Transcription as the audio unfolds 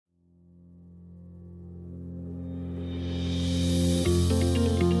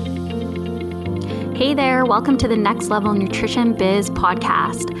Hey there, welcome to the Next Level Nutrition Biz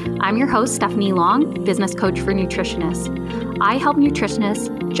podcast. I'm your host, Stephanie Long, business coach for nutritionists. I help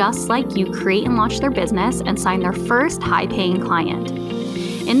nutritionists just like you create and launch their business and sign their first high-paying client.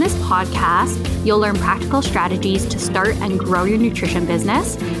 In this podcast, you'll learn practical strategies to start and grow your nutrition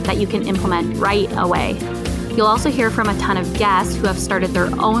business that you can implement right away. You'll also hear from a ton of guests who have started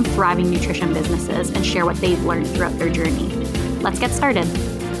their own thriving nutrition businesses and share what they've learned throughout their journey. Let's get started.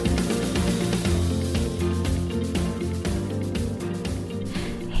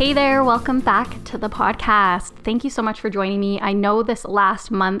 Hey there, welcome back to the podcast. Thank you so much for joining me. I know this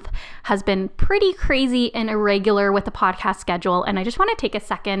last month has been pretty crazy and irregular with the podcast schedule, and I just want to take a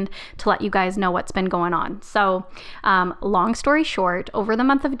second to let you guys know what's been going on. So, long story short, over the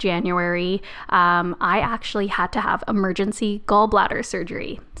month of January, I actually had to have emergency gallbladder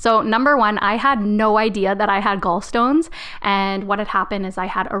surgery. So number one, I had no idea that I had gallstones, and what had happened is I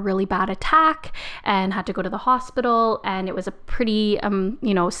had a really bad attack and had to go to the hospital, and it was a pretty,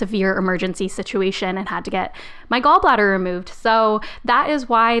 severe emergency situation and had to get my gallbladder removed. So that is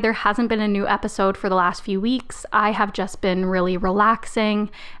why there hasn't been a new episode for the last few weeks. I have just been really relaxing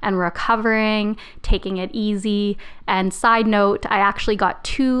and recovering, taking it easy. And side note, I actually got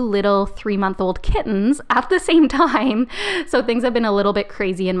 2 little 3-month-old kittens at the same time. So things have been a little bit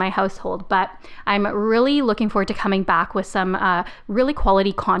crazy in my household, but I'm really looking forward to coming back with some really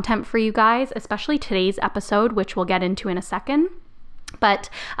quality content for you guys, especially today's episode, which we'll get into in a second. But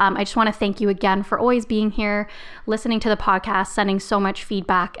I just want to thank you again for always being here, listening to the podcast, sending so much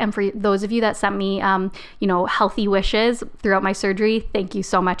feedback. And for those of you that sent me, healthy wishes throughout my surgery, thank you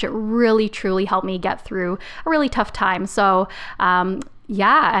so much. It really, truly helped me get through a really tough time. So,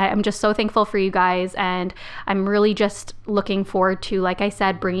 I'm just so thankful for you guys, and I'm really just looking forward to, like I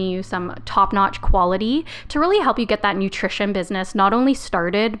said, bringing you some top-notch quality to really help you get that nutrition business not only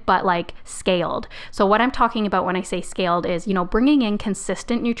started, but like scaled. So what I'm talking about when I say scaled is, bringing in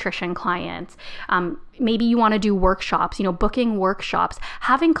consistent nutrition clients. Maybe you want to do workshops, booking workshops,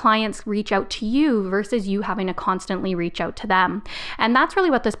 having clients reach out to you versus you having to constantly reach out to them. And that's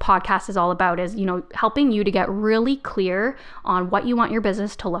really what this podcast is all about, is, helping you to get really clear on what you want your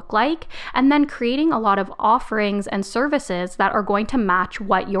business to look like, and then creating a lot of offerings and services that are going to match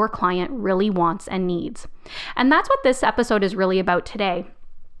what your client really wants and needs. And that's what this episode is really about today.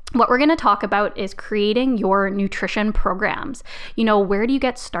 What we're going to talk about is creating your nutrition programs. Where do you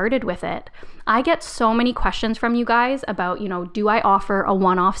get started with it? I get so many questions from you guys about, do I offer a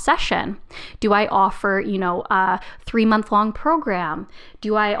one-off session? Do I offer, a 3-month-long program?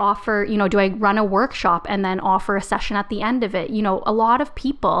 Do I offer, do I run a workshop and then offer a session at the end of it? A lot of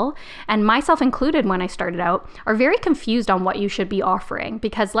people, and myself included when I started out, are very confused on what you should be offering,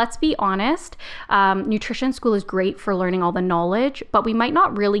 because let's be honest, nutrition school is great for learning all the knowledge, but we might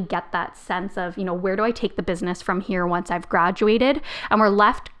not really get that sense of, where do I take the business from here once I've graduated? And we're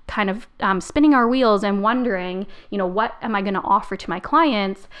left kind of spinning our wheels and wondering, what am I going to offer to my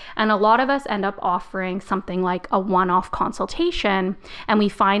clients? And a lot of us end up offering something like a one-off consultation, and we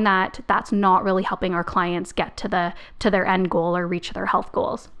find that that's not really helping our clients get to their end goal or reach their health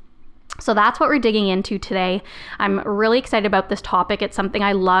goals. So that's what we're digging into today. I'm really excited about this topic. It's something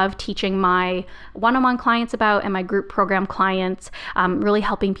I love teaching my one-on-one clients about and my group program clients, really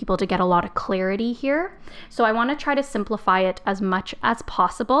helping people to get a lot of clarity here. So I want to try to simplify it as much as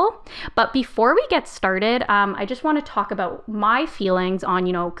possible. But before we get started, I just want to talk about my feelings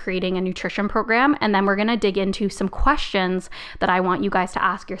on, creating a nutrition program. And then we're going to dig into some questions that I want you guys to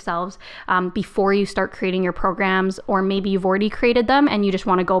ask yourselves before you start creating your programs, or maybe you've already created them and you just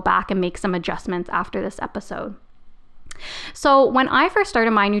want to go back and make some adjustments after this episode. So when I first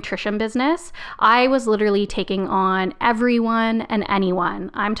started my nutrition business, I was literally taking on everyone and anyone.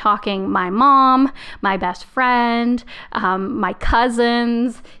 I'm talking my mom, my best friend, my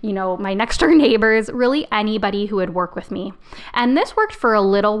cousins, my next door neighbors, really anybody who would work with me. And this worked for a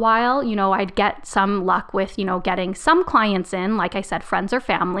little while. I'd get some luck with, getting some clients in, like I said, friends or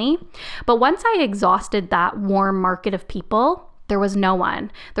family. But once I exhausted that warm market of people, there was no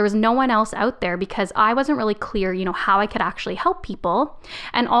one. There was no one else out there, because I wasn't really clear, how I could actually help people.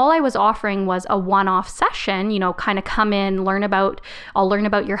 And all I was offering was a one-off session, kind of come in, I'll learn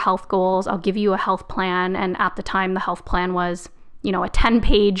about your health goals. I'll give you a health plan. And at the time, the health plan was, a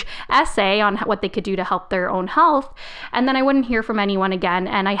 10-page essay on what they could do to help their own health. And then I wouldn't hear from anyone again.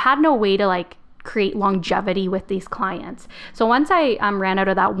 And I had no way to create longevity with these clients. So once I ran out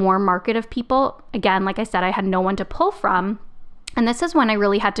of that warm market of people, again, like I said, I had no one to pull from. And this is when I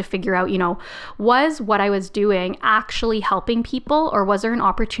really had to figure out, was what I was doing actually helping people, or was there an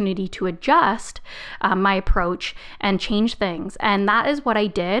opportunity to adjust my approach and change things? And that is what I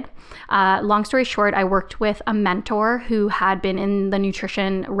did. Long story short, I worked with a mentor who had been in the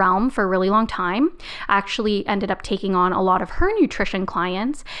nutrition realm for a really long time. I actually ended up taking on a lot of her nutrition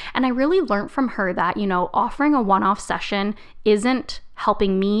clients. And I really learned from her that, offering a one-off session isn't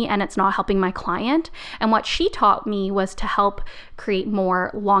helping me and it's not helping my client. And what she taught me was to help create more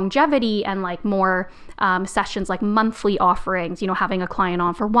longevity and like more sessions, like monthly offerings, having a client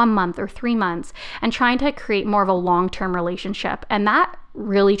on for 1 month or 3 months, and trying to create more of a long-term relationship. And that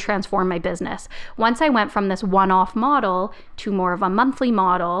really transformed my business. Once I went from this one-off model to more of a monthly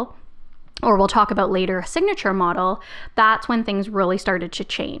model, or we'll talk about later, a signature model, that's when things really started to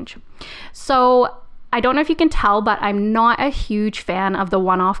change. So I don't know if you can tell, but I'm not a huge fan of the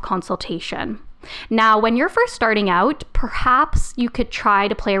one-off consultation. Now, when you're first starting out, perhaps you could try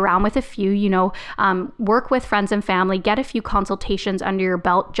to play around with a few, work with friends and family, get a few consultations under your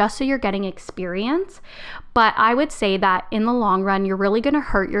belt just so you're getting experience. But I would say that in the long run, you're really going to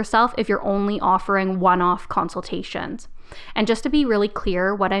hurt yourself if you're only offering one-off consultations. And just to be really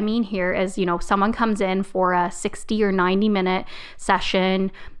clear, what I mean here is, someone comes in for a 60 or 90 minute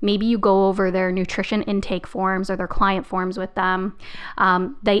session. Maybe you go over their nutrition intake forms or their client forms with them.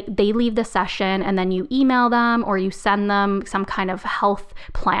 They leave the session and then you email them or you send them some kind of health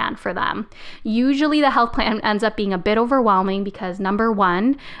plan for them. Usually the health plan ends up being a bit overwhelming because number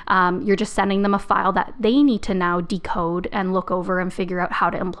one, you're just sending them a file that they need to now decode and look over and figure out how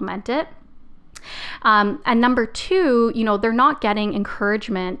to implement it. And number two, they're not getting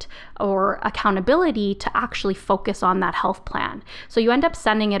encouragement or accountability to actually focus on that health plan. So you end up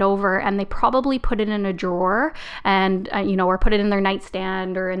sending it over and they probably put it in a drawer and, or put it in their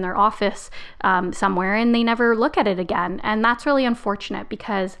nightstand or in their office somewhere, and they never look at it again. And that's really unfortunate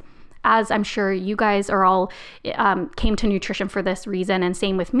because, as I'm sure you guys are all came to nutrition for this reason, and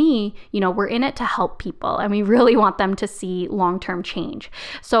same with me, we're in it to help people and we really want them to see long-term change.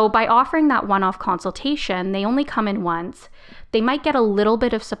 So by offering that one-off consultation, they only come in once. They might get a little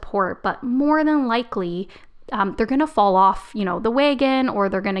bit of support, but more than likely, they're going to fall off, the wagon, or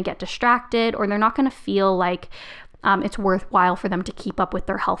they're going to get distracted, or they're not going to feel like it's worthwhile for them to keep up with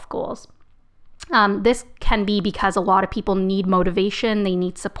their health goals. This can be because a lot of people need motivation, they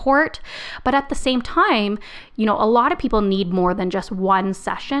need support, but at the same time, a lot of people need more than just one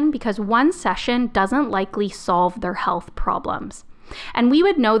session, because one session doesn't likely solve their health problems. And we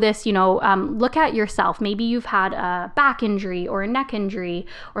would know this, look at yourself. Maybe you've had a back injury or a neck injury,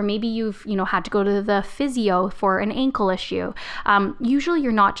 or maybe you've, had to go to the physio for an ankle issue. Usually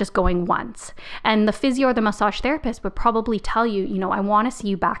you're not just going once. And the physio or the massage therapist would probably tell you, I want to see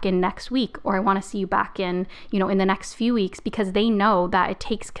you back in next week, or I want to see you back in, in the next few weeks, because they know that it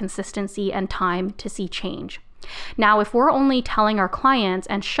takes consistency and time to see change. Now, if we're only telling our clients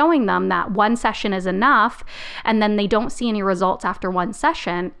and showing them that one session is enough, and then they don't see any results after one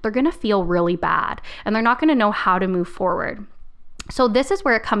session, they're going to feel really bad and they're not going to know how to move forward. So this is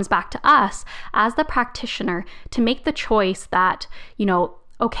where it comes back to us as the practitioner to make the choice that,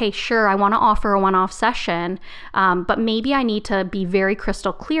 okay, sure, I want to offer a one-off session, but maybe I need to be very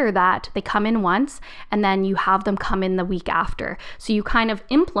crystal clear that they come in once and then you have them come in the week after. So you kind of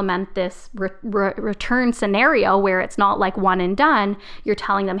implement this return scenario where it's not like one and done. You're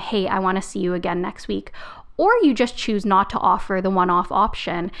telling them, hey, I want to see you again next week. Or you just choose not to offer the one-off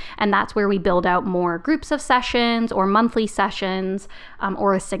option. And that's where we build out more groups of sessions or monthly sessions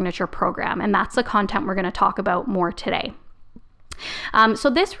or a signature program. And that's the content we're going to talk about more today.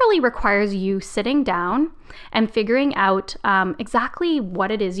 So this really requires you sitting down and figuring out exactly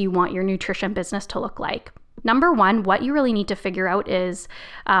what it is you want your nutrition business to look like. Number one, what you really need to figure out is,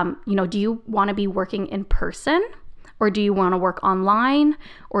 do you want to be working in person? Or do you want to work online?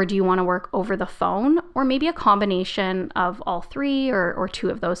 Or do you want to work over the phone? Or maybe a combination of all three or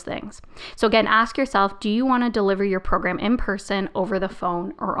two of those things. So again, ask yourself, do you want to deliver your program in person, over the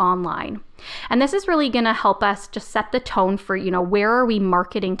phone, or online? And this is really going to help us just set the tone for, where are we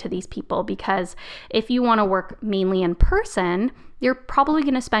marketing to these people? Because if you want to work mainly in person, you're probably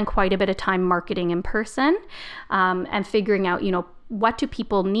going to spend quite a bit of time marketing in person and figuring out, what do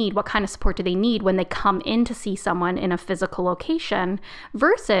people need? What kind of support do they need when they come in to see someone in a physical location?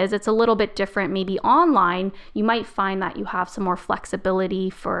 Versus it's a little bit different. Maybe online, you might find that you have some more flexibility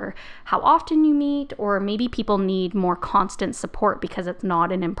for how often you meet, or maybe people need more constant support because it's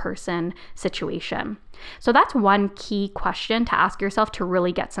not an in-person situation. So that's one key question to ask yourself to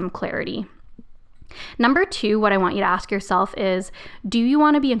really get some clarity. Number two, what I want you to ask yourself is, do you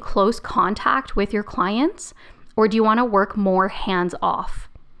want to be in close contact with your clients? or do you want to work more hands off?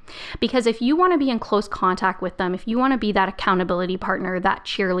 Because if you want to be in close contact with them, if you want to be that accountability partner, that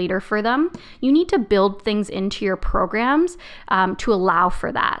cheerleader for them, you need to build things into your programs to allow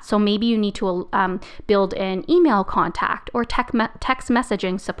for that. So maybe you need to build in email contact or text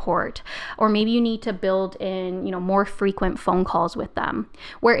messaging support, or maybe you need to build in, more frequent phone calls with them.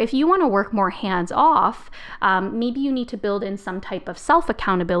 Where if you want to work more hands off, maybe you need to build in some type of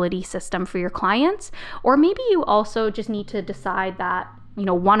self-accountability system for your clients, or maybe you also just need to decide that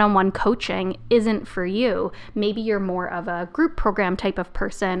one-on-one coaching isn't for you. Maybe you're more of a group program type of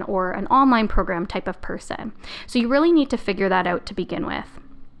person or an online program type of person. So you really need to figure that out to begin with.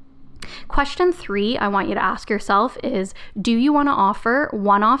 Question 3 I want you to ask yourself is, do you want to offer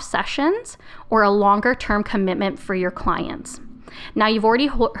one-off sessions or a longer-term commitment for your clients? Now, you've already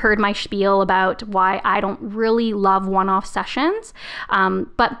heard my spiel about why I don't really love one-off sessions,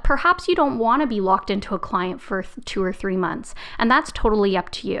 but perhaps you don't want to be locked into a client for 2 or 3 months, and that's totally up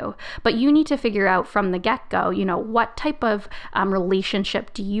to you. But you need to figure out from the get-go, what type of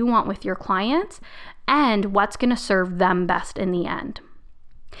relationship do you want with your clients, and what's going to serve them best in the end.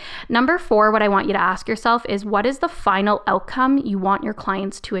 Number 4, what I want you to ask yourself is, what is the final outcome you want your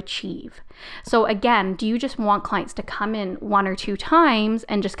clients to achieve? So again, do you just want clients to come in 1 or 2 times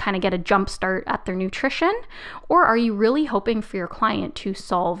and just kind of get a jump start at their nutrition? Or are you really hoping for your client to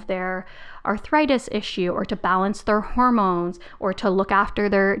solve their arthritis issue, or to balance their hormones, or to look after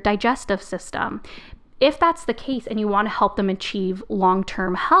their digestive system? If that's the case and you want to help them achieve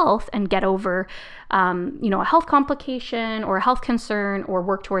long-term health and get over, a health complication or a health concern, or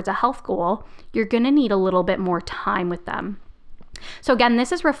work towards a health goal, you're going to need a little bit more time with them. So again,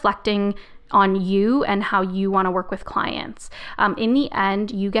 this is reflecting on you and how you want to work with clients. In the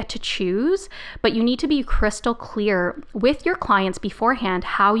end, you get to choose, but you need to be crystal clear with your clients beforehand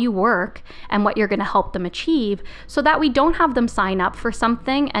how you work and what you're going to help them achieve, so that we don't have them sign up for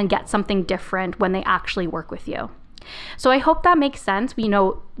something and get something different when they actually work with you. So I hope that makes sense.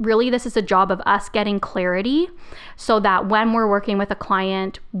 Really this is a job of us getting clarity so that when we're working with a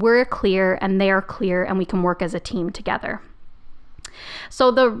client, we're clear and they are clear and we can work as a team together.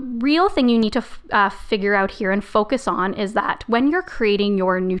 So the real thing you need to figure out here and focus on is that when you're creating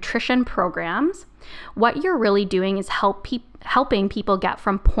your nutrition programs, what you're really doing is helping people get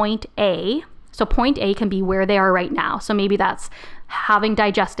from point A. So point A can be where they are right now. So maybe that's having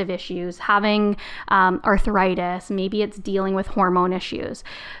digestive issues, having arthritis, maybe it's dealing with hormone issues.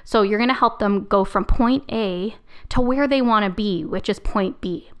 So you're going to help them go from point A to where they want to be, which is point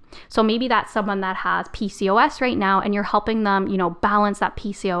B. So maybe that's someone that has PCOS right now and you're helping them, balance that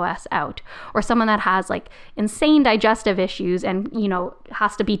PCOS out. Or someone that has insane digestive issues and,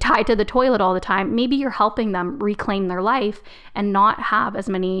 has to be tied to the toilet all the time. Maybe you're helping them reclaim their life and not have as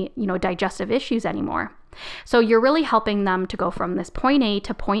many, digestive issues anymore. So you're really helping them to go from this point A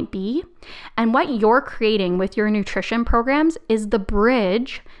to point B. And what you're creating with your nutrition programs is the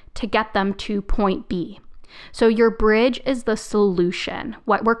bridge to get them to point B. So your bridge is the solution.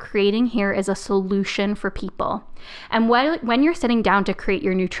 What we're creating here is a solution for people. And when you're sitting down to create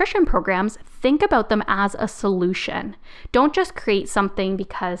your nutrition programs, think about them as a solution. Don't just create something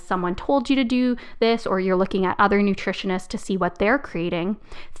because someone told you to do this, or you're looking at other nutritionists to see what they're creating.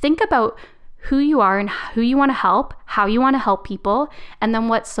 Think about who you are and who you want to help, how you want to help people, and then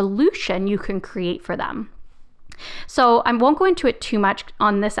what solution you can create for them. So I won't go into it too much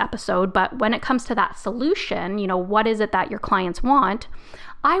on this episode, but when it comes to that solution, what is it that your clients want?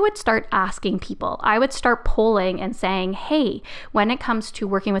 I would start asking people. I would start polling and saying, hey, when it comes to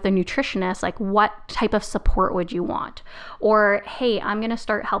working with a nutritionist, what type of support would you want? Or, hey, I'm going to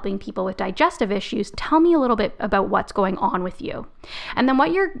start helping people with digestive issues. Tell me a little bit about what's going on with you. And then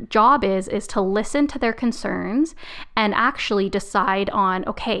what your job is to listen to their concerns and actually decide on,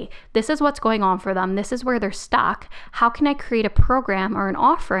 okay, this is what's going on for them. This is where they're stuck. How can I create a program or an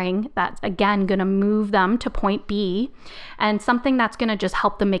offering that's, again, going to move them to point B, and something that's going to just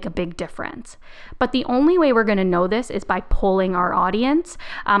help them make a big difference. But the only way we're going to know this is by polling our audience.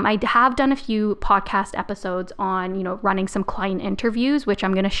 I have done a few podcast episodes on, running some client interviews, which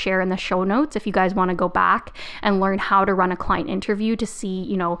I'm going to share in the show notes if you guys want to go back and learn how to run a client interview to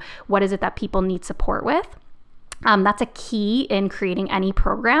see, what is it that people need support with. That's a key in creating any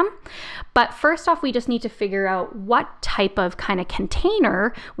program. But first off, we just need to figure out what type of kind of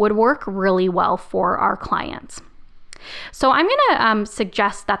container would work really well for our clients. So I'm going to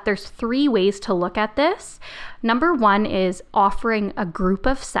suggest that there's 3 ways to look at this. Number 1 is offering a group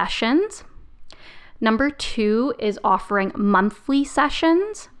of sessions. Number 2 is offering monthly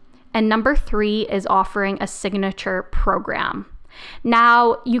sessions. And number 3 is offering a signature program.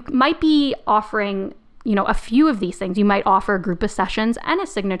 Now, you might be offering a few of these things. You might offer a group of sessions and a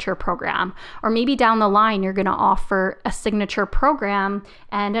signature program, or maybe down the line, you're going to offer a signature program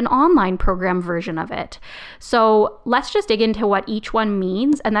and an online program version of it. So let's just dig into what each one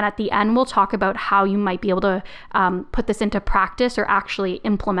means. And then at the end, we'll talk about how you might be able to put this into practice or actually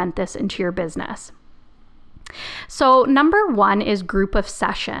implement this into your business. So number one is group of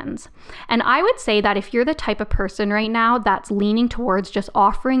sessions. And I would say that if you're the type of person right now that's leaning towards just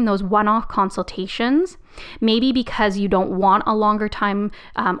offering those one-off consultations, maybe because you don't want a longer time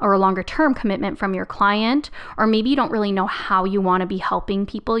or a longer term commitment from your client, or maybe you don't really know how you want to be helping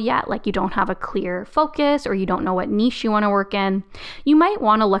people yet, like you don't have a clear focus or you don't know what niche you want to work in, you might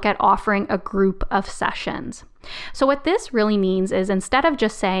want to look at offering a group of sessions. So what this really means is instead of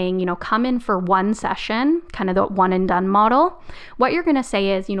just saying, come in for one session, kind of the one and done model, what you're going to say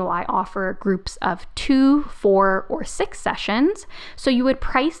is, I offer groups of 2, 4, or 6 sessions. So you would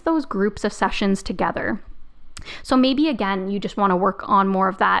price those groups of sessions together. So maybe, again, you just want to work on more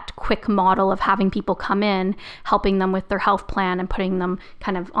of that quick model of having people come in, helping them with their health plan and putting them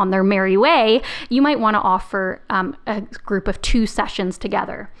kind of on their merry way. You might want to offer a group of 2 sessions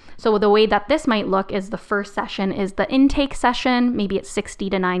together. So the way that this might look is the first session is the intake session, maybe it's 60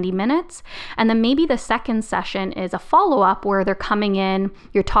 to 90 minutes. And then maybe the second session is a follow-up where they're coming in,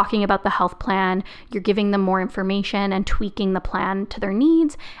 you're talking about the health plan, you're giving them more information and tweaking the plan to their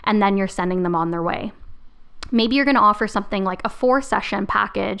needs, and then you're sending them on their way. Maybe you're going to offer something like a 4-session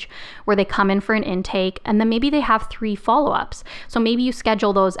package where they come in for an intake and then maybe they have 3 follow-ups. So maybe you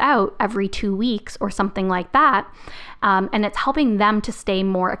schedule those out every 2 weeks or something like that. And it's helping them to stay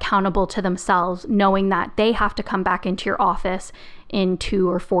more accountable to themselves, knowing that they have to come back into your office in 2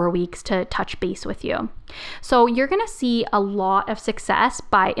 or 4 weeks to touch base with you. So you're going to see a lot of success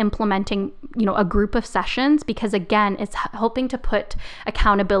by implementing, a group of sessions, because again, it's helping to put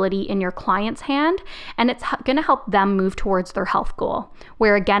accountability in your client's hand, and it's going to help them move towards their health goal.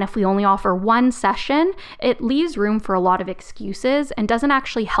 Where again, if we only offer one session, it leaves room for a lot of excuses and doesn't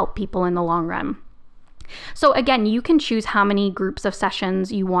actually help people in the long run. So again, you can choose how many groups of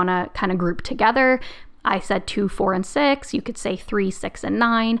sessions you want to kind of group together. I said 2, 4, and 6. You could say 3, 6, and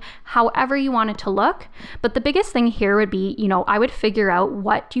 9, however you want it to look. But the biggest thing here would be, I would figure out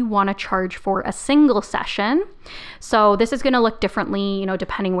what do you want to charge for a single session. So this is going to look differently,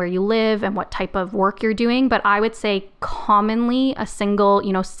 depending where you live and what type of work you're doing. But I would say commonly a single,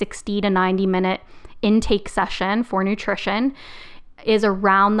 60 to 90 minute intake session for nutrition is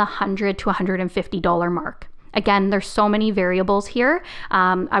around the $100 to $150 mark. Again, there's so many variables here.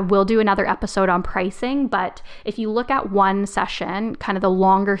 I will do another episode on pricing, but if you look at one session, kind of the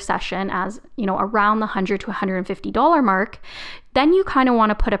longer session as, around the $100 to $150 mark, then you kind of want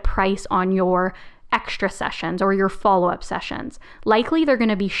to put a price on your extra sessions or your follow-up sessions. Likely they're going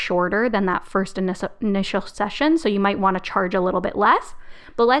to be shorter than that first initial session, so you might want to charge a little bit less.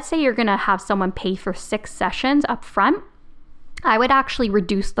 But let's say you're going to have someone pay for 6 sessions up front. I would actually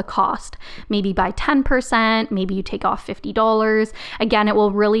reduce the cost, maybe by 10%, maybe you take off $50. Again, it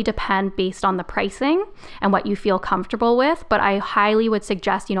will really depend based on the pricing and what you feel comfortable with, but I highly would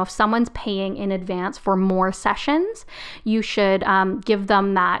suggest, if someone's paying in advance for more sessions, you should give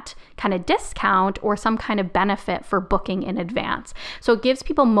them that kind of discount or some kind of benefit for booking in advance. So it gives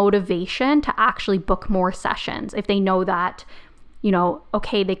people motivation to actually book more sessions if they know that,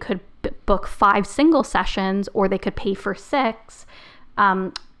 okay, they could book 5 single sessions, or they could pay for 6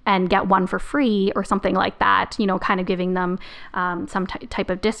 and get 1 for free or something like that, kind of giving them some type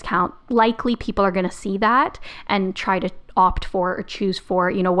of discount. Likely people are going to see that and try to opt for or choose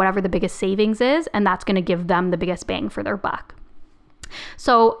for, whatever the biggest savings is, and that's going to give them the biggest bang for their buck.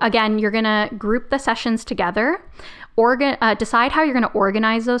 So again, you're going to group the sessions together, decide how you're going to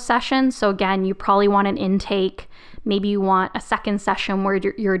organize those sessions. So again, you probably want an intake. Maybe you want a second session where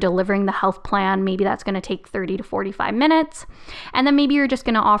you're delivering the health plan. Maybe that's going to take 30 to 45 minutes. And then maybe you're just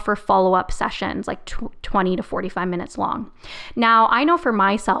going to offer follow-up sessions like 20 to 45 minutes long. Now, I know for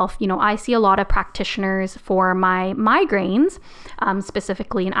myself, I see a lot of practitioners for my migraines,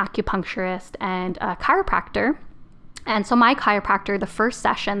 specifically an acupuncturist and a chiropractor. And so my chiropractor, the first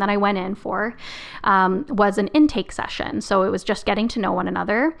session that I went in for was an intake session. So it was just getting to know one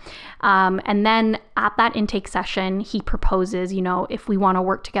another. And then at that intake session, he proposes, if we want to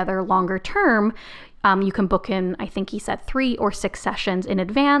work together longer term, you can book in, I think he said 3 or 6 sessions in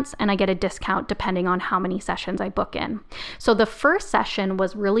advance, and I get a discount depending on how many sessions I book in. So the first session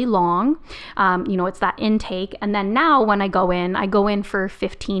was really long. It's that intake. And then now when I go in for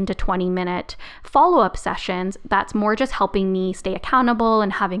 15 to 20 minute follow-up sessions. That's more just helping me stay accountable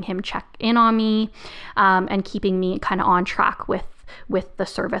and having him check in on me and keeping me kind of on track with with the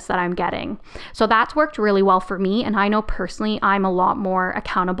service that I'm getting. So that's worked really well for me. And I know personally, I'm a lot more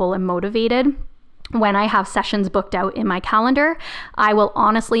accountable and motivated. When I have sessions booked out in my calendar, I will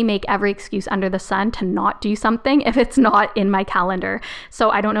honestly make every excuse under the sun to not do something if it's not in my calendar. So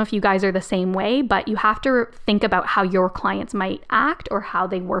I don't know if you guys are the same way, but you have to think about how your clients might act or how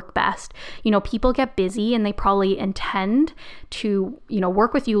they work best. People get busy and they probably intend to,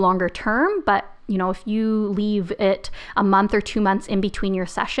 work with you longer term, but if you leave it a month or 2 months in between your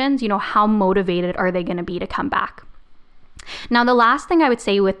sessions, how motivated are they going to be to come back? Now, the last thing I would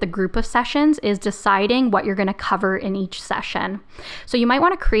say with the group of sessions is deciding what you're going to cover in each session. So you might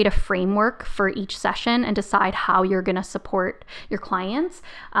want to create a framework for each session and decide how you're going to support your clients.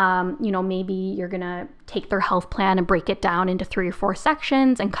 Maybe you're going to take their health plan and break it down into 3 or 4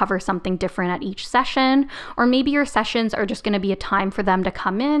 sections and cover something different at each session. Or maybe your sessions are just going to be a time for them to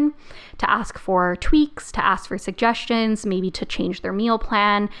come in, to ask for tweaks, to ask for suggestions, maybe to change their meal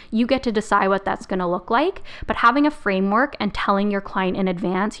plan. You get to decide what that's going to look like. But having a framework and telling your client in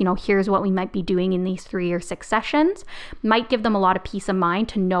advance, here's what we might be doing in these 3 or 6 sessions, might give them a lot of peace of mind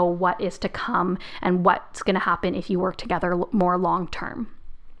to know what is to come and what's going to happen if you work together more long term.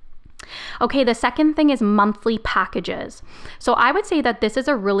 Okay, the second thing is monthly packages. So I would say that this is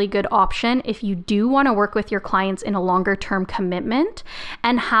a really good option if you do want to work with your clients in a longer term commitment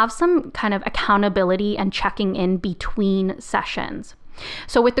and have some kind of accountability and checking in between sessions.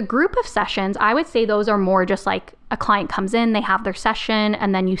 So with the group of sessions, I would say those are more just like a client comes in, they have their session,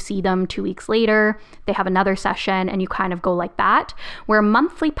 and then you see them 2 weeks later, they have another session, and you kind of go like that. Where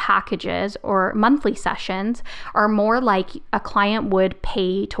monthly packages or monthly sessions are more like a client would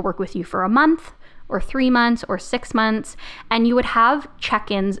pay to work with you for a month or 3 months or 6 months, and you would have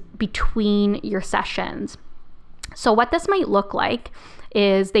check-ins between your sessions. So what this might look like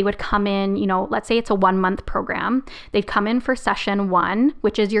is they would come in, let's say it's a 1-month program. They'd come in for session 1,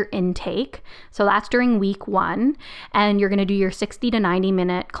 which is your intake. So that's during week 1. And you're going to do your 60 to 90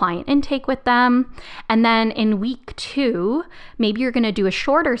 minute client intake with them. And then in week 2, maybe you're going to do a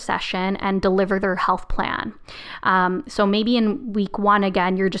shorter session and deliver their health plan. So maybe in week 1,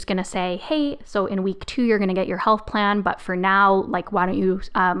 again, you're just going to say, hey, so in week 2, you're going to get your health plan. But for now, why don't you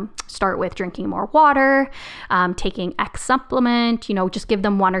start with drinking more water, taking X supplement, just give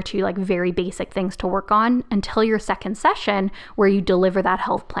them 1 or 2 very basic things to work on until your second session where you deliver that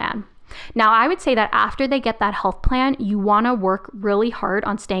health plan. Now, I would say that after they get that health plan, you want to work really hard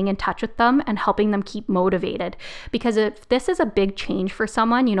on staying in touch with them and helping them keep motivated. Because if this is a big change for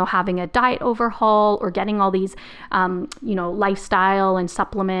someone, having a diet overhaul or getting all these, lifestyle and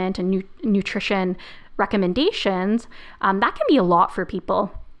supplement and nutrition recommendations, that can be a lot for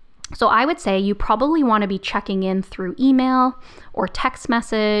people. So I would say you probably want to be checking in through email or text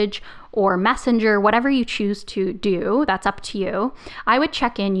message or messenger, whatever you choose to do, that's up to you. I would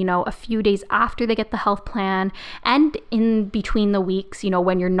check in, a few days after they get the health plan and in between the weeks,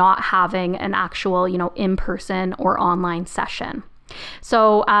 when you're not having an actual, in-person or online session.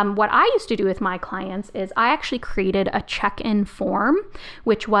 So what I used to do with my clients is I actually created a check-in form,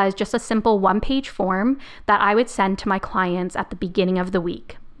 which was just a simple 1-page form that I would send to my clients at the beginning of the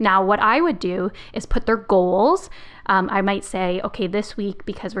week. Now, what I would do is put their goals. I might say, okay, this week,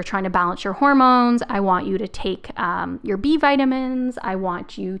 because we're trying to balance your hormones, I want you to take your B vitamins. I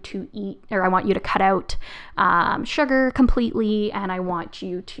want you to cut out sugar completely. And I want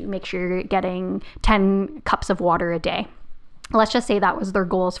you to make sure you're getting 10 cups of water a day. Let's just say that was their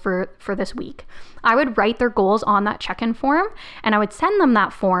goals for this week. I would write their goals on that check-in form and I would send them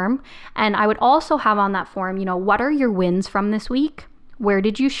that form. And I would also have on that form, what are your wins from this week? Where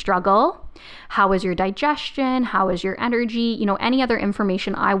did you struggle? How was your digestion? How was your energy? Any other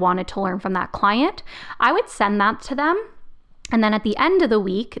information I wanted to learn from that client, I would send that to them. And then at the end of the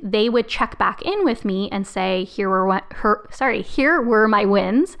week, they would check back in with me and say, here were my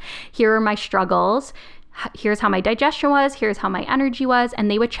wins. Here are my struggles. Here's how my digestion was. Here's how my energy was.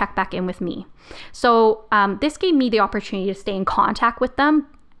 And they would check back in with me. So this gave me the opportunity to stay in contact with them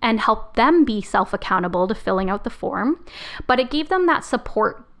and help them be self-accountable to filling out the form. But it gave them that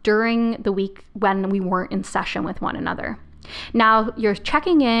support during the week when we weren't in session with one another. Now you're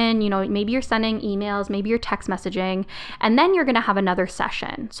checking in, maybe you're sending emails, maybe you're text messaging, and then you're going to have another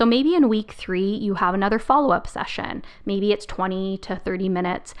session. So maybe in week 3, you have another follow-up session. Maybe it's 20 to 30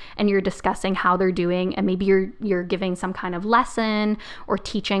 minutes and you're discussing how they're doing. And maybe you're giving some kind of lesson or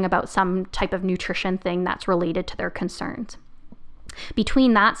teaching about some type of nutrition thing that's related to their concerns.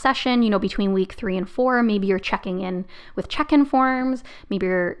 Between that session, between week 3 and 4, maybe you're checking in with check-in forms, maybe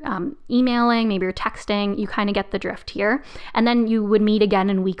you're emailing, maybe you're texting, you kind of get the drift here. And then you would meet again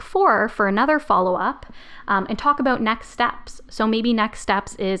in week 4 for another follow-up and talk about next steps. So maybe next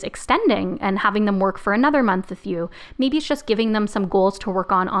steps is extending and having them work for another month with you. Maybe it's just giving them some goals to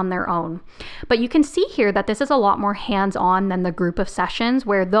work on their own. But you can see here that this is a lot more hands-on than the group of sessions,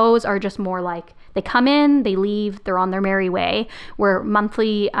 where those are just more like they come in, they leave, they're on their merry way. Where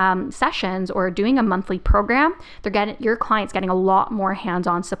monthly sessions or doing a monthly program, your client's getting a lot more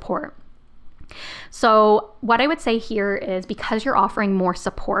hands-on support. So what I would say here is, because you're offering more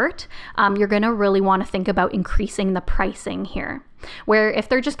support, you're going to really want to think about increasing the pricing here. Where if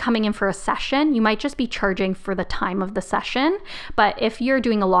they're just coming in for a session, you might just be charging for the time of the session. But if you're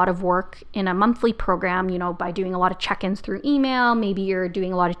doing a lot of work in a monthly program, by doing a lot of check-ins through email, maybe you're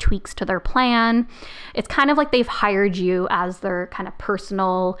doing a lot of tweaks to their plan, it's kind of like they've hired you as their kind of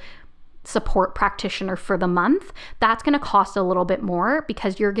personal support practitioner for the month. That's going to cost a little bit more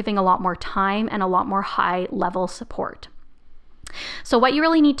because you're giving a lot more time and a lot more high level support. So what you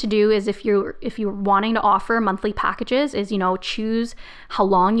really need to do is, if you're wanting to offer monthly packages, is choose how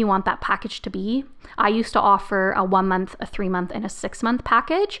long you want that package to be. I used to offer a 1 month, a 3 month, and a 6 month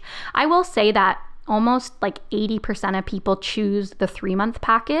package. I will say that almost like 80% of people choose the 3 month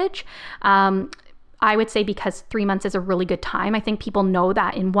package. I would say because 3 months is a really good time. I think people know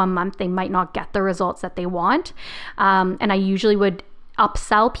that in 1 month they might not get the results that they want. And I usually would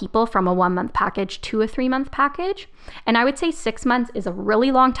upsell people from a 1 month package to a 3 month package. And I would say 6 months is a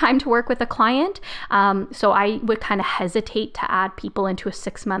really long time to work with a client. So I would kind of hesitate to add people into a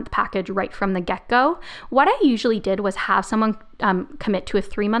 6 month package right from the get-go. What I usually did was have someone commit to a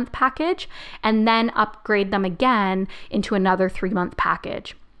 3 month package and then upgrade them again into another 3 month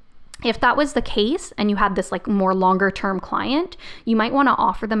package. If that was the case and you had this like more longer term client, you might want to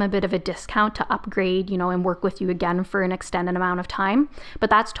offer them a bit of a discount to upgrade, and work with you again for an extended amount of time, but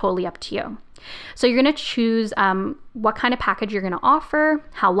that's totally up to you. So you're going to choose what kind of package you're going to offer,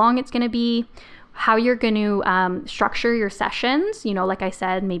 how long it's going to be, how you're going to structure your sessions, like I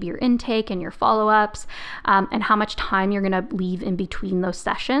said, maybe your intake and your follow-ups, and how much time you're going to leave in between those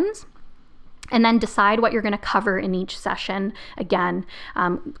sessions. And then decide what you're going to cover in each session. Again,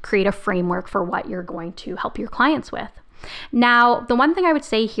 create a framework for what you're going to help your clients with. Now, the one thing I would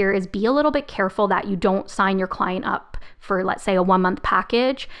say here is be a little bit careful that you don't sign your client up for, let's say, a 1 month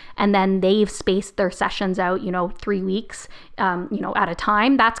package, and then they've spaced their sessions out, 3 weeks, at a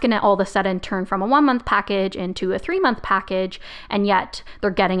time. That's going to all of a sudden turn from a 1 month package into a 3 month package, and yet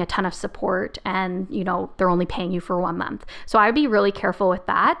they're getting a ton of support and, they're only paying you for 1 month. So I would be really careful with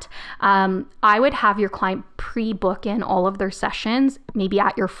that. I would have your client pre-book in all of their sessions, maybe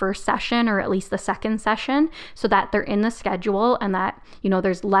at your first session or at least the second session, so that they're in the schedule and that,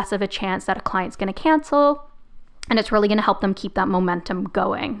 there's less of a chance that a client's going to cancel. And it's really going to help them keep that momentum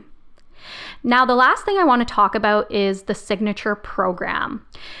going. Now, the last thing I want to talk about is the signature program.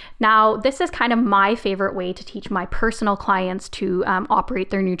 Now, this is kind of my favorite way to teach my personal clients to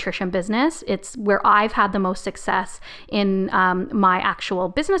operate their nutrition business. It's where I've had the most success in my actual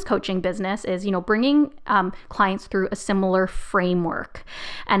business coaching business is, bringing clients through a similar framework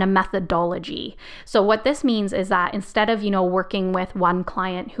and a methodology. So what this means is that instead of, working with one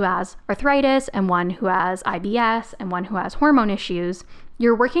client who has arthritis and one who has IBS and one who has hormone issues,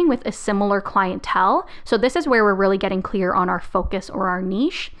 you're working with a similar clientele. So this is where we're really getting clear on our focus or our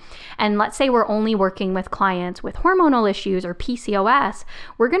niche. And let's say we're only working with clients with hormonal issues or PCOS,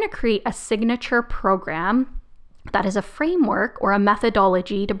 we're going to create a signature program that is a framework or a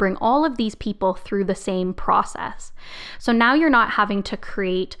methodology to bring all of these people through the same process. So now you're not having to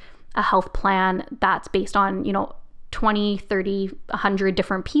create a health plan that's based on, 20, 30, 100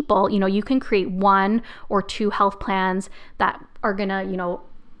 different people. You can create 1 or 2 health plans that are going to,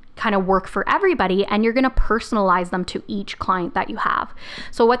 kind of work for everybody, and you're going to personalize them to each client that you have.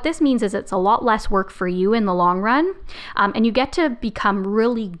 So what this means is it's a lot less work for you in the long run, and you get to become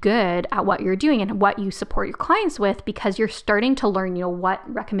really good at what you're doing and what you support your clients with, because you're starting to learn, what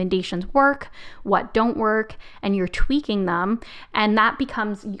recommendations work, what don't work, and you're tweaking them, and that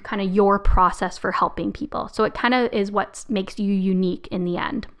becomes kind of your process for helping people. So it kind of is what makes you unique in the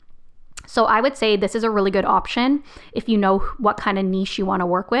end. So I would say this is a really good option if you know what kind of niche you want to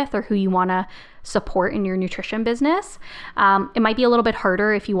work with or who you want to support in your nutrition business. It might be a little bit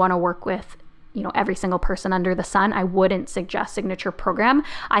harder if you want to work with, every single person under the sun. I wouldn't suggest signature program.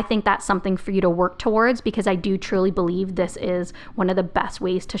 I think that's something for you to work towards, because I do truly believe this is one of the best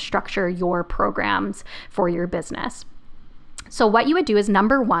ways to structure your programs for your business. So what you would do is,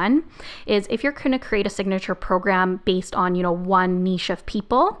 number one is, if you're going to create a signature program based on, one niche of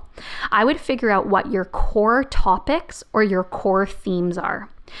people, I would figure out what your core topics or your core themes are.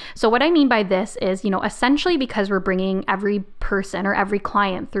 So what I mean by this is, essentially, because we're bringing every person or every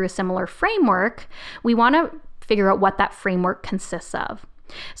client through a similar framework, we want to figure out what that framework consists of.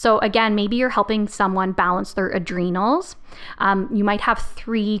 So again, maybe you're helping someone balance their adrenals. You might have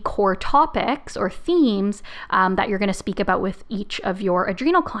 3 core topics or themes that you're going to speak about with each of your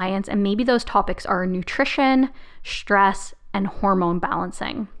adrenal clients. And maybe those topics are nutrition, stress, and hormone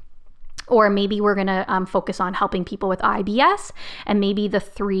balancing. Or maybe we're going to focus on helping people with IBS, and maybe the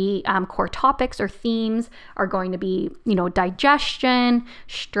 3 core topics or themes are going to be, digestion,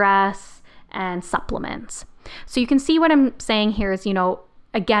 stress, and supplements. So you can see what I'm saying here is,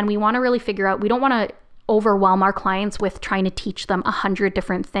 again, we want to really figure out, we don't want to overwhelm our clients with trying to teach them 100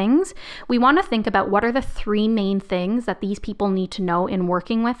 different things. We want to think about what are the 3 main things that these people need to know in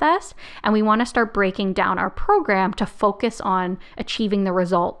working with us. And we want to start breaking down our program to focus on achieving the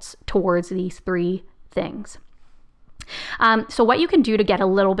results towards these 3 things. So what you can do to get a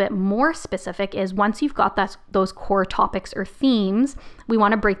little bit more specific is, once you've got those core topics or themes, we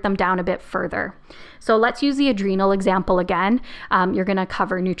want to break them down a bit further. So let's use the adrenal example again. You're going to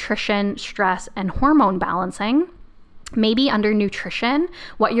cover nutrition, stress, and hormone balancing. Maybe under nutrition,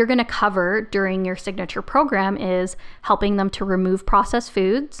 what you're going to cover during your signature program is helping them to remove processed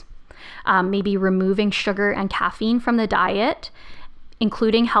foods, maybe removing sugar and caffeine from the diet,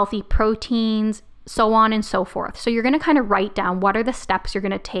 including healthy proteins, so on and so forth. So you're going to kind of write down what are the steps you're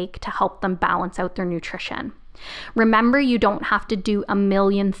going to take to help them balance out their nutrition. Remember, you don't have to do a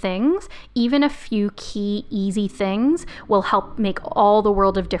million things. Even a few key, easy things will help make all the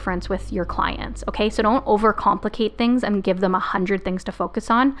world of difference with your clients. Okay, so don't overcomplicate things and give them 100 things to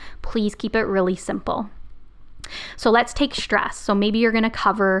focus on. Please keep it really simple. So let's take stress. So maybe you're going to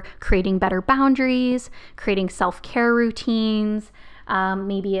cover creating better boundaries, creating self-care routines.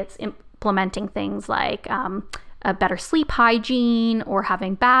 Maybe it's implementing things like a better sleep hygiene, or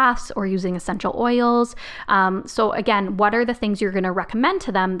having baths, or using essential oils. So again, what are the things you're going to recommend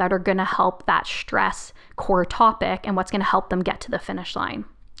to them that are going to help that stress core topic, and what's going to help them get to the finish line?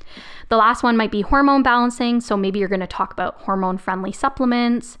 The last one might be hormone balancing. So maybe you're going to talk about hormone-friendly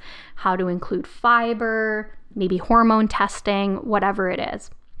supplements, how to include fiber, maybe hormone testing, whatever it is.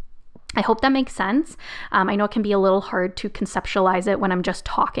 I hope that makes sense. I know it can be a little hard to conceptualize it when I'm just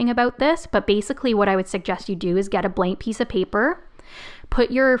talking about this, but basically what I would suggest you do is get a blank piece of paper,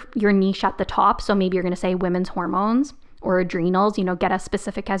 put your niche at the top. So maybe you're going to say women's hormones or adrenals, get as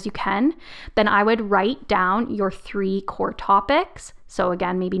specific as you can. Then I would write down your 3 core topics. So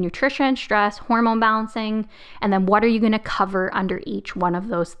again, maybe nutrition, stress, hormone balancing, and then what are you going to cover under each one of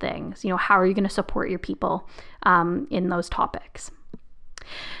those things? How are you going to support your people in those topics?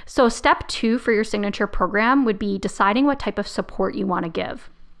 So step 2 for your signature program would be deciding what type of support you want to give.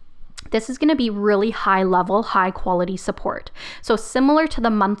 This is going to be really high level, high quality support. So similar to the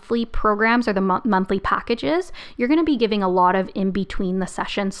monthly programs or the monthly packages, you're going to be giving a lot of in between the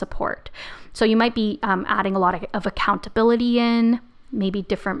session support. So you might be adding a lot of accountability in, maybe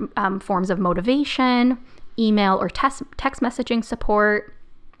different forms of motivation, email or text messaging support,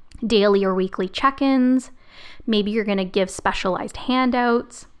 daily or weekly check-ins. Maybe you're going to give specialized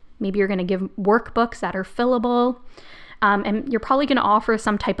handouts. Maybe you're going to give workbooks that are fillable. And you're probably going to offer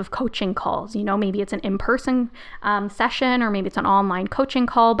some type of coaching calls. Maybe it's an in-person session, or maybe it's an online coaching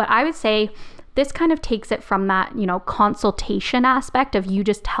call. But I would say this kind of takes it from that, consultation aspect of you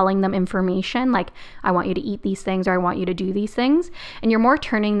just telling them information, like, I want you to eat these things, or I want you to do these things. And you're more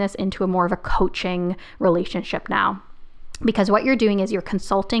turning this into more of a coaching relationship now. Because what you're doing is you're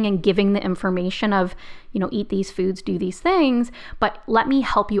consulting and giving the information of, eat these foods, do these things, but let me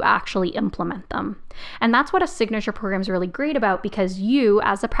help you actually implement them. And that's what a signature program is really great about, because you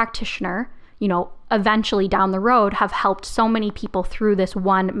as a practitioner, eventually down the road have helped so many people through this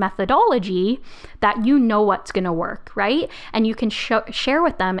one methodology that what's going to work, right? And you can share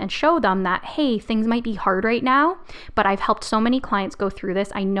with them and show them that, hey, things might be hard right now, but I've helped so many clients go through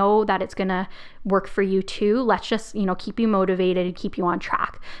this. I know that it's going to work for you too. Let's just, keep you motivated and keep you on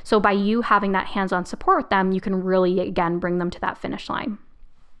track. So by you having that hands-on support with them, you can really, again, bring them to that finish line.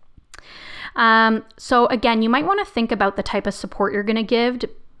 So again, you might want to think about the type of support you're going to give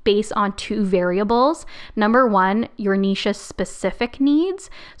based on two variables. Number one, your niche's specific needs.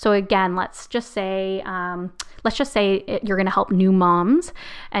 So again, let's just say you're going to help new moms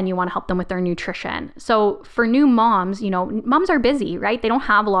and you want to help them with their nutrition. So for new moms, moms are busy, right? They don't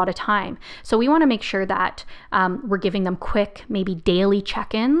have a lot of time. So we want to make sure that we're giving them quick, maybe daily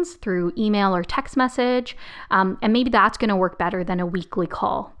check-ins through email or text message. And maybe that's going to work better than a weekly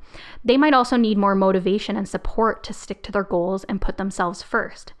call. They might also need more motivation and support to stick to their goals and put themselves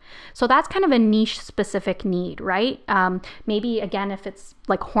first. So that's kind of a niche specific need, right? Maybe again, if it's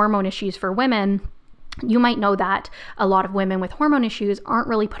like hormone issues for women, you might know that a lot of women with hormone issues aren't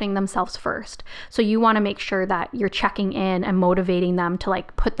really putting themselves first. So you want to make sure that you're checking in and motivating them to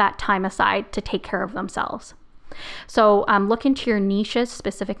like put that time aside to take care of themselves. So look into your niche's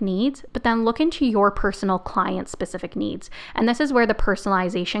specific needs, but then look into your personal client specific needs. And this is where the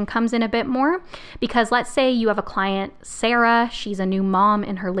personalization comes in a bit more, because let's say you have a client, Sarah, she's a new mom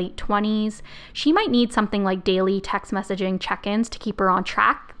in her late 20s. She might need something like daily text messaging check-ins to keep her on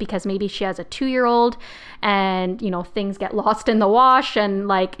track, because maybe she has a 2-year-old and, things get lost in the wash and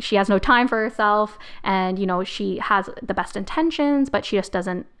like she has no time for herself and, she has the best intentions, but she just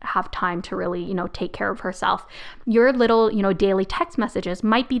doesn't have time to really, take care of herself. Your little, daily text messages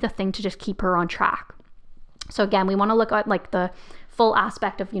might be the thing to just keep her on track. So again, we want to look at like the full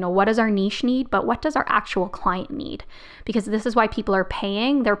aspect of, what does our niche need, but what does our actual client need? Because this is why people are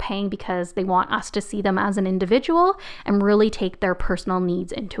paying. They're paying because they want us to see them as an individual and really take their personal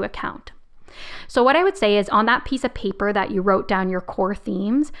needs into account. So what I would say is on that piece of paper that you wrote down your core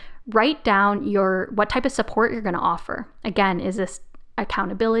themes, write down what type of support you're going to offer. Again, is this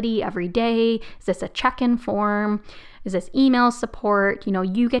accountability every day? Is this a check-in form? Is this email support?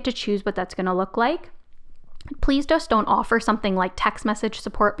 You get to choose what that's going to look like. Please just don't offer something like text message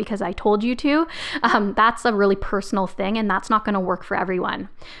support because I told you to. That's a really personal thing and that's not going to work for everyone.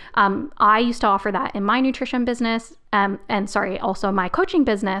 I used to offer that in my nutrition business also my coaching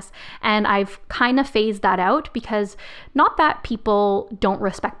business. And I've kind of phased that out because not that people don't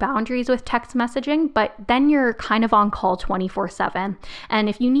respect boundaries with text messaging, but then you're kind of on call 24/7. And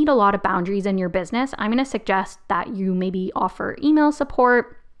if you need a lot of boundaries in your business, I'm going to suggest that you maybe offer email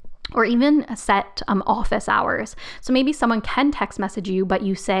support or even set office hours. So maybe someone can text message you, but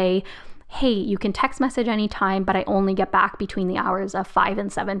you say, hey, you can text message anytime, but I only get back between the hours of 5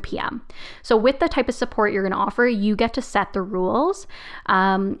 and 7 p.m. So with the type of support you're going to offer, you get to set the rules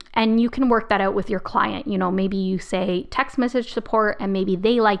and you can work that out with your client. Maybe you say text message support and maybe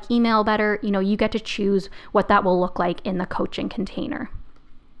they like email better. You get to choose what that will look like in the coaching container.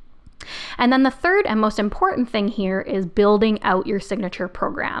 And then the third and most important thing here is building out your signature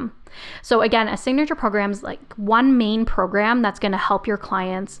program. So again, a signature program is like one main program that's going to help your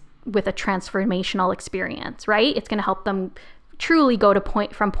clients with a transformational experience, right? It's going to help them truly go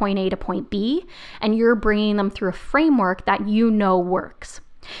from point A to point B, and you're bringing them through a framework that works.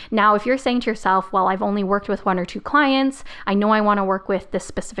 Now, if you're saying to yourself, well, I've only worked with 1 or 2 clients, I know I want to work with this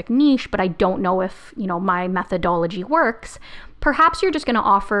specific niche, but I don't know if, my methodology works, perhaps you're just going to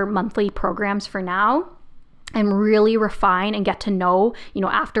offer monthly programs for now and really refine and get to know,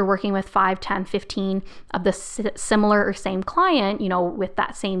 after working with 5, 10, 15 of the similar or same client, with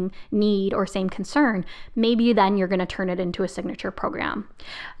that same need or same concern, maybe then you're going to turn it into a signature program.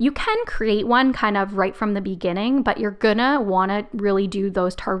 You can create one kind of right from the beginning, but you're going to want to really do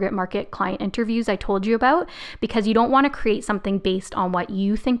those target market client interviews I told you about, because you don't want to create something based on what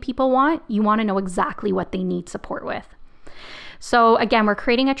you think people want. You want to know exactly what they need support with. So again, we're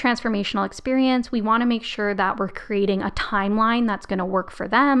creating a transformational experience. We want to make sure that we're creating a timeline that's going to work for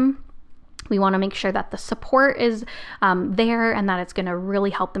them. We want to make sure that the support is there and that it's going to really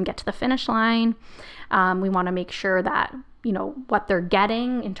help them get to the finish line. We want to make sure that what they're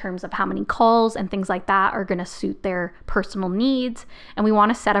getting in terms of how many calls and things like that are going to suit their personal needs. And we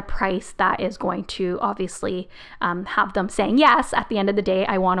want to set a price that is going to obviously have them saying, yes, at the end of the day,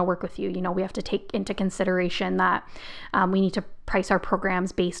 I want to work with you. We have to take into consideration that we need to price our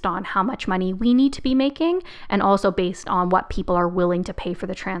programs based on how much money we need to be making and also based on what people are willing to pay for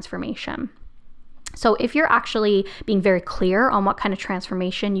the transformation. So if you're actually being very clear on what kind of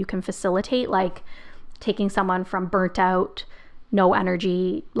transformation you can facilitate, like taking someone from burnt out, no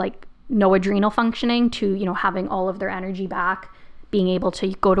energy, like no adrenal functioning to, having all of their energy back, being able to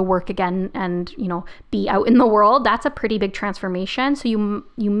go to work again and, be out in the world, that's a pretty big transformation. So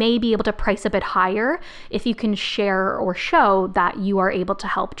you may be able to price a bit higher if you can share or show that you are able to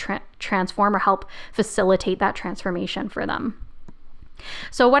help transform or help facilitate that transformation for them.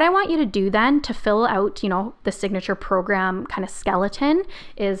 So what I want you to do then to fill out, the signature program kind of skeleton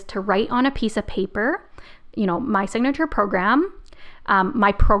is to write on a piece of paper, my signature program,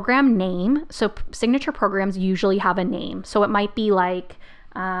 my program name. So signature programs usually have a name. So it might be like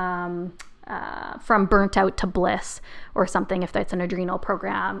from burnt out to bliss or something if that's an adrenal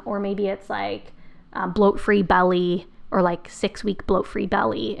program, or maybe it's like bloat-free belly, or like 6-week bloat-free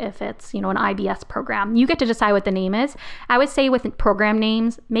belly if it's, an IBS program. You get to decide what the name is. I would say with program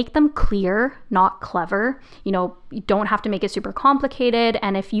names, make them clear, not clever. You don't have to make it super complicated.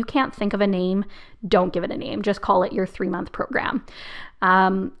 And if you can't think of a name, don't give it a name. Just call it your 3-month program.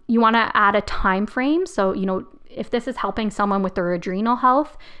 You want to add a time frame. So, if this is helping someone with their adrenal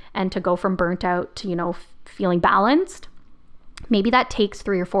health and to go from burnt out to, feeling balanced, maybe that takes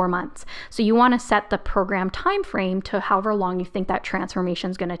 3 or 4 months. So you want to set the program time frame to however long you think that transformation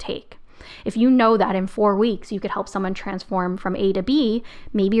is going to take. If you know that in 4 weeks, you could help someone transform from A to B,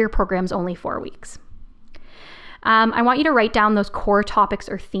 maybe your program's only 4 weeks. I want you to write down those core topics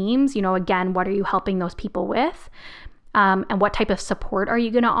or themes. Again, what are you helping those people with? And what type of support are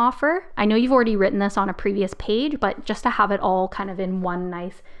you going to offer? I know you've already written this on a previous page, but just to have it all kind of in one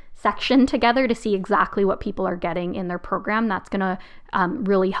nice section together to see exactly what people are getting in their program, that's going to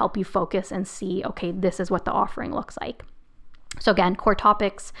really help you focus and see, okay, this is what the offering looks like. So again, core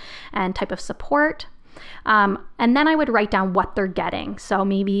topics and type of support. And then I would write down what they're getting. So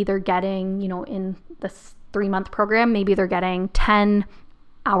maybe they're getting, in this 3-month program, maybe they're getting 10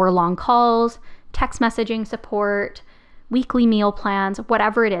 hour-long calls, text messaging support, weekly meal plans,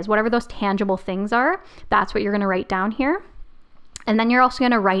 whatever it is, whatever those tangible things are, that's what you're going to write down here. And then you're also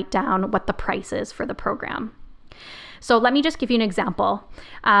going to write down what the price is for the program. So let me just give you an example.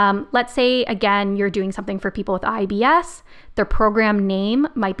 Let's say, again, you're doing something for people with IBS. Their program name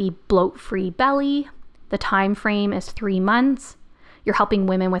might be Bloat-Free Belly. The time frame is 3 months. You're helping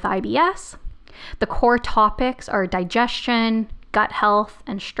women with IBS. The core topics are digestion, gut health,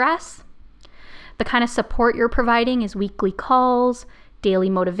 and stress. The kind of support you're providing is weekly calls, daily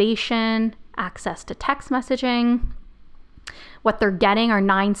motivation, access to text messaging. What they're getting are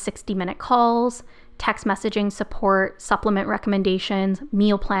 9 60-minute calls, text messaging support, supplement recommendations,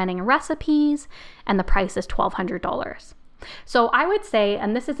 meal planning and recipes, and the price is $1,200. So I would say,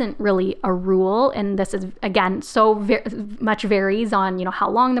 and this isn't really a rule, and this is, again, so much varies on, how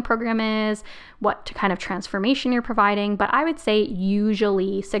long the program is, what kind of transformation you're providing, but I would say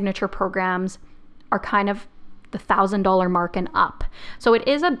usually signature programs are kind of the $1,000 mark and up. So it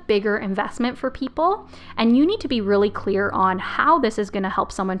is a bigger investment for people, and you need to be really clear on how this is going to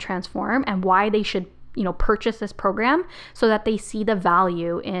help someone transform and why they should, purchase this program so that they see the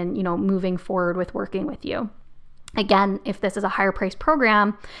value in, moving forward with working with you. Again, if this is a higher price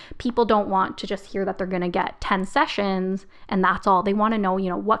program, people don't want to just hear that they're going to get 10 sessions and that's all. They want to know,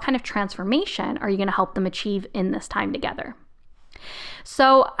 what kind of transformation are you going to help them achieve in this time together?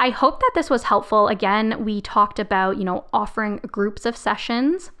 So I hope that this was helpful. Again, we talked about, offering groups of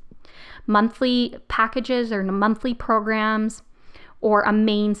sessions, monthly packages or monthly programs, or a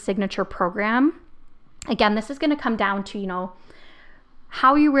main signature program. Again, this is going to come down to,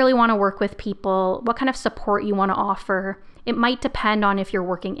 how you really want to work with people, what kind of support you want to offer. It might depend on if you're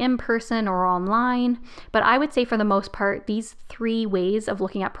working in person or online, but I would say for the most part, these 3 ways of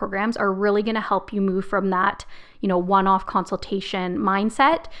looking at programs are really going to help you move from that, one-off consultation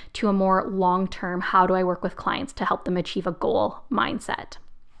mindset to a more long-term, how do I work with clients to help them achieve a goal mindset.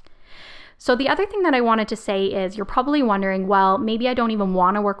 So the other thing that I wanted to say is you're probably wondering, well, maybe I don't even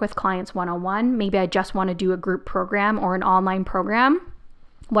want to work with clients one-on-one. Maybe I just want to do a group program or an online program.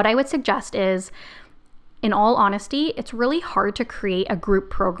 What I would suggest is, in all honesty, it's really hard to create a group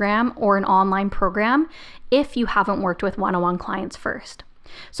program or an online program if you haven't worked with one-on-one clients first.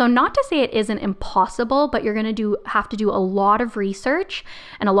 So not to say it isn't impossible, but you're going to have to do a lot of research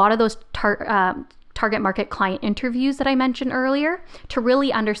and a lot of those target market client interviews that I mentioned earlier to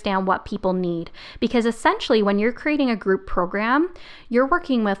really understand what people need. Because essentially, when you're creating a group program, you're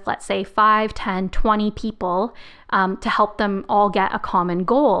working with, let's say, 5, 10, 20 people to help them all get a common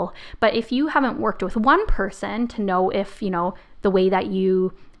goal. But if you haven't worked with one person to know if, the way that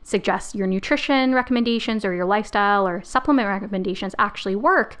you suggest your nutrition recommendations or your lifestyle or supplement recommendations actually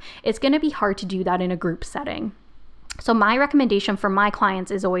work, it's going to be hard to do that in a group setting. So my recommendation for my clients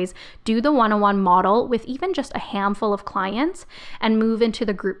is always do the one-on-one model with even just a handful of clients and move into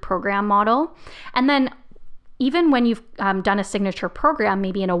the group program model. And then even when you've done a signature program,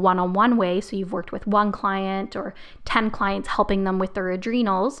 maybe in a one-on-one way, so you've worked with one client or 10 clients helping them with their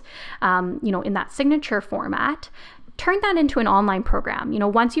adrenals, in that signature format, turn that into an online program.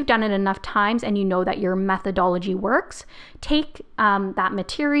 Once you've done it enough times and you know that your methodology works, take that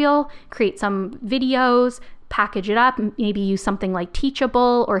material, create some videos, package it up, maybe use something like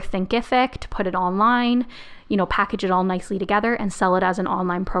Teachable or Thinkific to put it online, package it all nicely together and sell it as an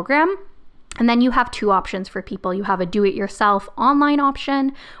online program. And then you have two options for people. You have a do-it-yourself online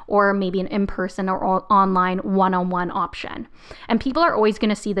option or maybe an in-person or online one-on-one option. And people are always going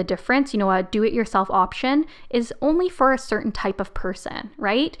to see the difference. A do-it-yourself option is only for a certain type of person,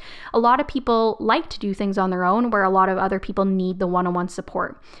 right? A lot of people like to do things on their own where a lot of other people need the one-on-one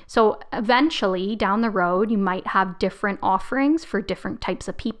support. So eventually down the road, you might have different offerings for different types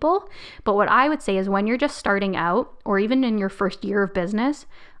of people. But what I would say is when you're just starting out or even in your first year of business,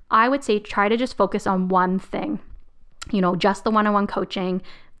 I would say try to just focus on one thing, just the one-on-one coaching,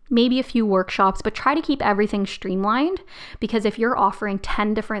 maybe a few workshops, but try to keep everything streamlined because if you're offering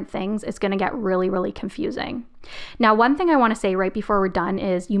 10 different things, it's going to get really, really confusing. Now, one thing I want to say right before we're done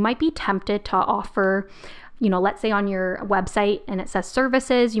is you might be tempted to offer, let's say on your website and it says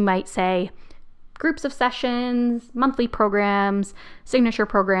services, you might say groups of sessions, monthly programs, signature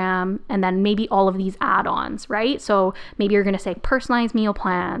program, and then maybe all of these add-ons, right? So maybe you're going to say personalized meal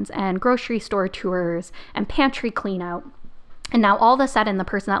plans and grocery store tours and pantry clean out. And now all of a sudden the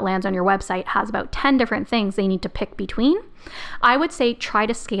person that lands on your website has about 10 different things they need to pick between. I would say try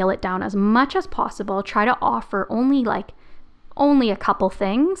to scale it down as much as possible. Try to offer only a couple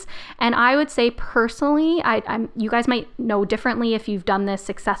things. And I would say personally, you guys might know differently if you've done this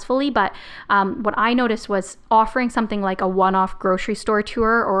successfully, but what I noticed was offering something like a one-off grocery store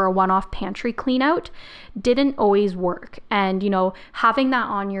tour or a one-off pantry clean out didn't always work. And, having that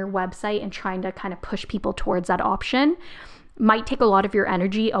on your website and trying to kind of push people towards that option might take a lot of your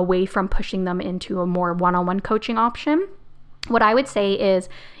energy away from pushing them into a more one-on-one coaching option. What I would say is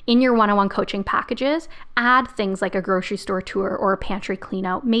in your one-on-one coaching packages, add things like a grocery store tour or a pantry clean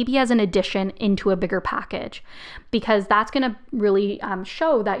out, maybe as an addition into a bigger package, because that's going to really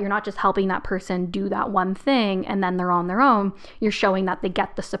show that you're not just helping that person do that one thing and then they're on their own. You're showing that they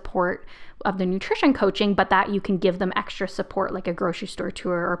get the support of the nutrition coaching, but that you can give them extra support like a grocery store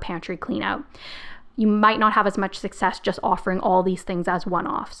tour or pantry clean out. You might not have as much success just offering all these things as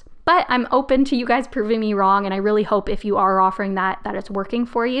one-offs. But I'm open to you guys proving me wrong, and I really hope if you are offering that it's working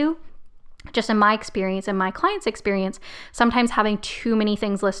for you. Just in my experience and my clients' experience, sometimes having too many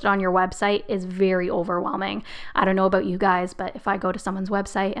things listed on your website is very overwhelming. I don't know about you guys, but if I go to someone's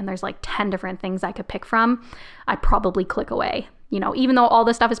website and there's like 10 different things I could pick from, I'd probably click away. Even though all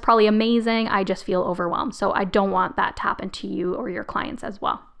this stuff is probably amazing, I just feel overwhelmed. So I don't want that to happen to you or your clients as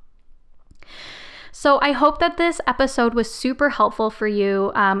well. So I hope that this episode was super helpful for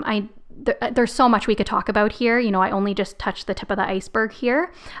you. There's so much we could talk about here. I only just touched the tip of the iceberg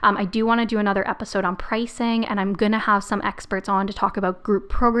here. I do want to do another episode on pricing, and I'm going to have some experts on to talk about group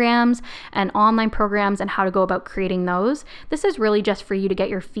programs and online programs and how to go about creating those. This is really just for you to get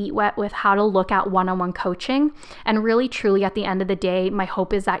your feet wet with how to look at one-on-one coaching. And really, truly, at the end of the day, my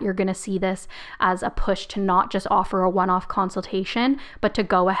hope is that you're going to see this as a push to not just offer a one-off consultation, but to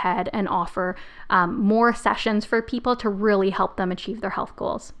go ahead and offer more sessions for people to really help them achieve their health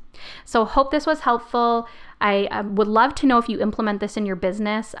goals. So hope this was helpful. I would love to know if you implement this in your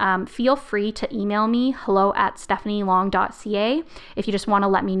business. Feel free to email me, hello@stephanielong.ca, if you just want to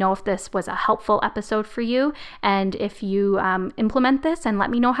let me know if this was a helpful episode for you and if you implement this, and let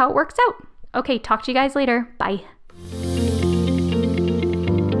me know how it works out. Okay, talk to you guys later. Bye.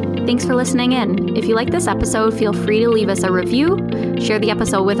 Thanks for listening in. If you like this episode, feel free to leave us a review, share the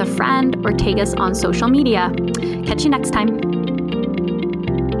episode with a friend, or tag us on social media. Catch you next time.